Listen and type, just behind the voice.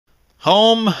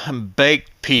Home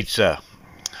baked pizza.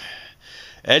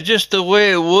 That's just the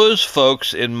way it was,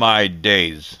 folks, in my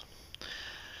days.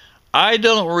 I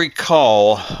don't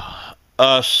recall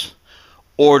us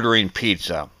ordering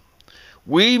pizza.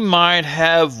 We might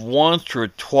have once or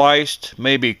twice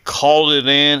maybe called it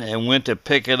in and went to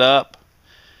pick it up,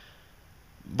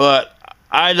 but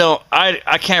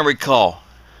I can't recall.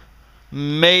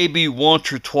 Maybe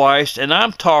once or twice, and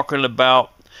I'm talking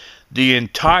about the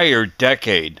entire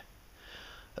decade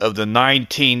of the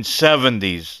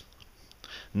 1970s.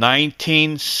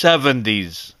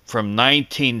 1970s, from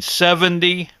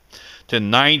 1970 to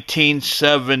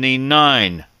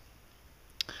 1979.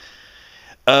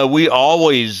 We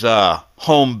always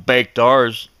home baked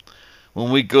ours.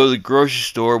 When we go to the grocery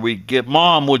store,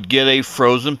 Mom would get a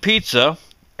frozen pizza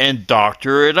and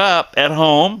doctor it up at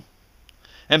home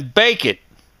and bake it.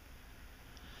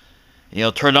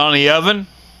 Turn on the oven.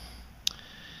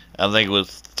 I think it was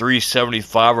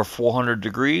 375 or 400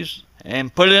 degrees,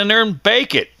 and put it in there and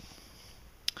bake it.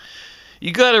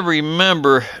 You got to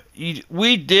remember,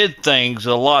 we did things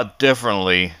a lot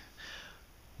differently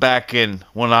back in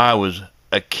when I was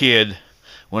a kid,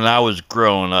 when I was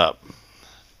growing up.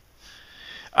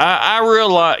 I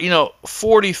realize,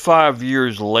 45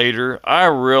 years later, I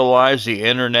realize the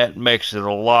internet makes it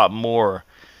a lot more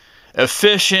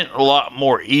efficient, a lot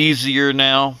more easier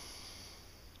now.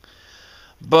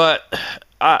 But,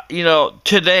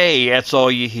 today, that's all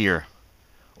you hear.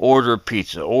 Order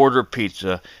pizza, order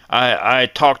pizza. I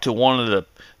talked to one of the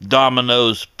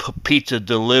Domino's pizza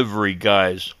delivery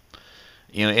guys,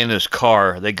 in his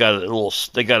car. They got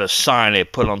a sign they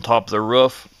put on top of the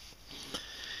roof,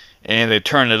 and they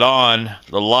turn it on,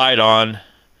 the light on,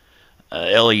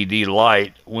 LED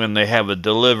light, when they have a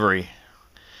delivery.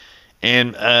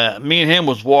 And me and him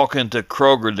was walking to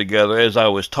Kroger together as I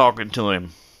was talking to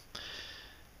him.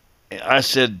 I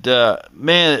said,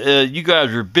 man, you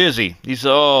guys are busy. He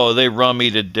said, oh, they run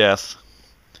me to death.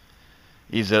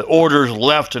 He said, orders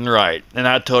left and right. And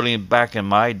I told him back in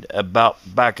my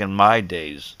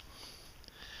days.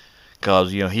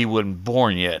 Because, he wasn't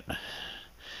born yet.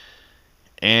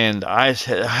 And I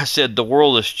said, the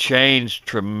world has changed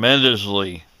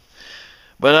tremendously.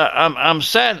 But I'm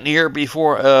sitting here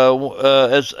before,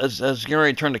 as I was getting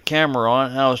ready to turn the camera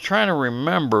on, and I was trying to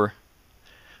remember.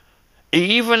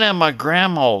 Even at my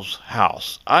grandma's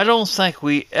house, I don't think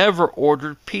we ever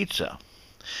ordered pizza.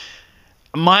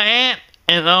 My aunt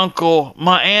and uncle,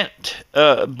 my aunt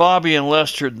Bobby and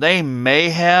Lester, they may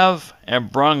have and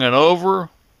brung it over,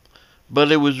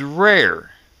 but it was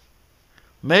rare.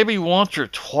 Maybe once or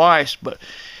twice, but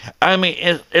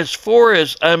as far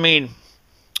as,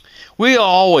 we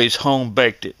always home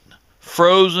baked it.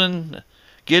 Frozen,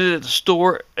 get it at the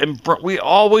store, and we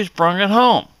always brung it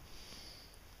home.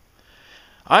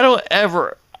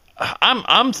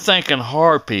 I'm thinking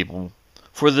hard, people,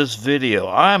 for this video.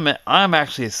 I'm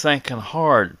actually thinking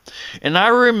hard. And I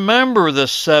remember the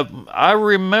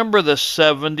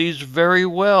 70s very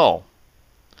well.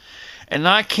 And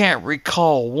I can't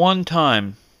recall one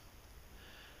time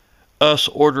us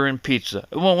ordering pizza.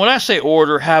 Well, when I say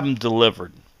order, have them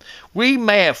delivered. We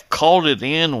may have called it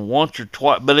in once or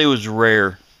twice, but it was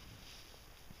rare.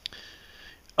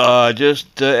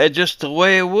 Just the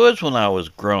way it was when I was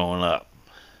growing up.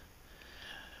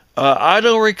 I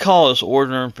don't recall us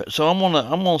ordering, so I'm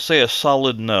gonna say a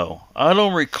solid no. I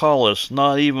don't recall us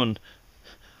not even.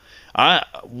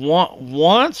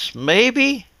 Once,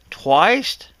 maybe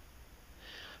twice.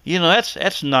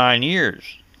 That's 9 years.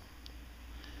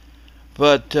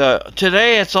 But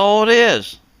today, that's all it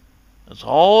is. That's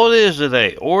all it is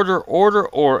today. Order.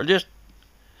 Just.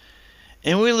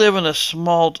 And we live in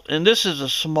and this is a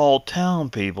small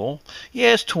town, people.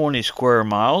 Yeah, it's 20 square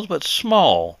miles, but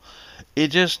small. It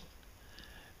just,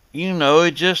 you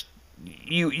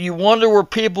wonder where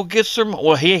people get their,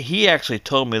 well, he actually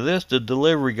told me this, the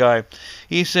delivery guy.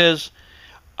 He says,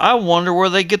 I wonder where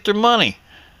they get their money.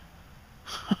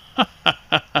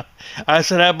 I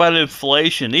said, how about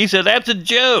inflation? He said, that's a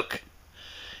joke.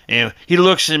 And he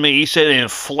looks at me, he said,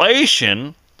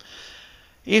 inflation?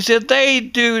 He said, they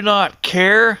do not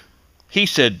care. He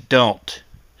said, don't.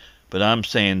 But I'm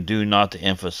saying do not to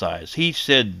emphasize. He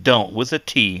said don't with a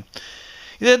T.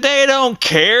 He said, they don't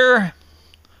care.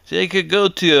 So they could go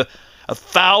to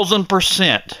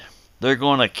 1,000%. They're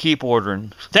going to keep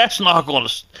ordering. That's not going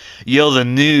to... the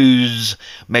news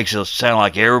makes it sound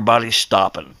like everybody's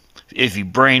stopping. If you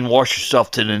brainwash yourself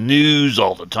to the news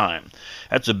all the time.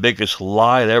 That's the biggest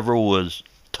lie that ever was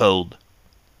told.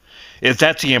 If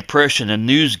that's the impression the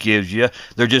news gives you,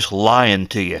 they're just lying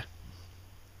to you.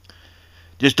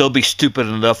 Just don't be stupid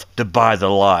enough to buy the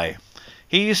lie.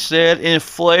 He said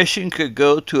inflation could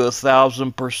go to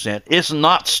 1,000%. It's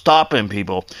not stopping,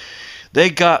 people.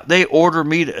 They order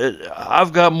me to,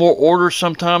 I've got more orders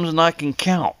sometimes than I can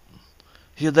count.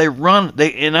 Yeah,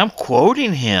 and I'm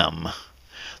quoting him.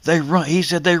 He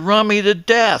said they run me to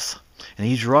death. And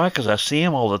he's right, because I see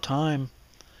him all the time.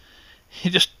 He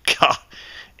just, God,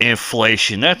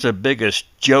 inflation, that's the biggest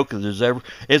joke that there's ever.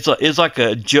 It's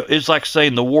like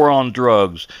saying the war on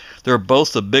drugs. They're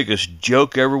both the biggest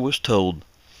joke ever was told.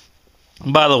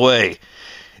 By the way,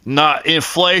 not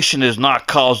inflation is not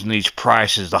causing these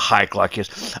prices to hike like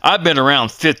this. I've been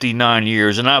around 59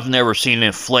 years and I've never seen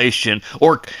inflation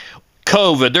or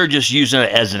COVID. They're just using it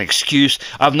as an excuse.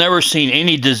 I've never seen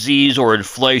any disease or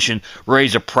inflation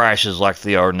raise the prices like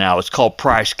they are now. It's called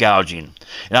price gouging.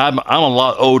 And I'm a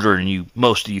lot older than you,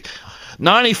 most of you.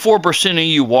 94% of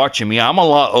you watching me, I'm a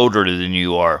lot older than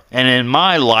you are. And in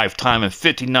my lifetime, in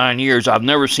 59 years, I've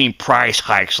never seen price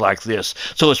hikes like this.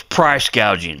 So it's price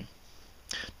gouging.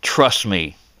 Trust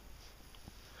me.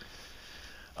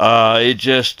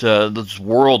 This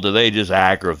world today just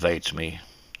aggravates me.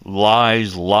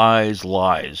 Lies, lies,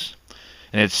 lies.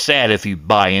 And it's sad if you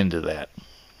buy into that.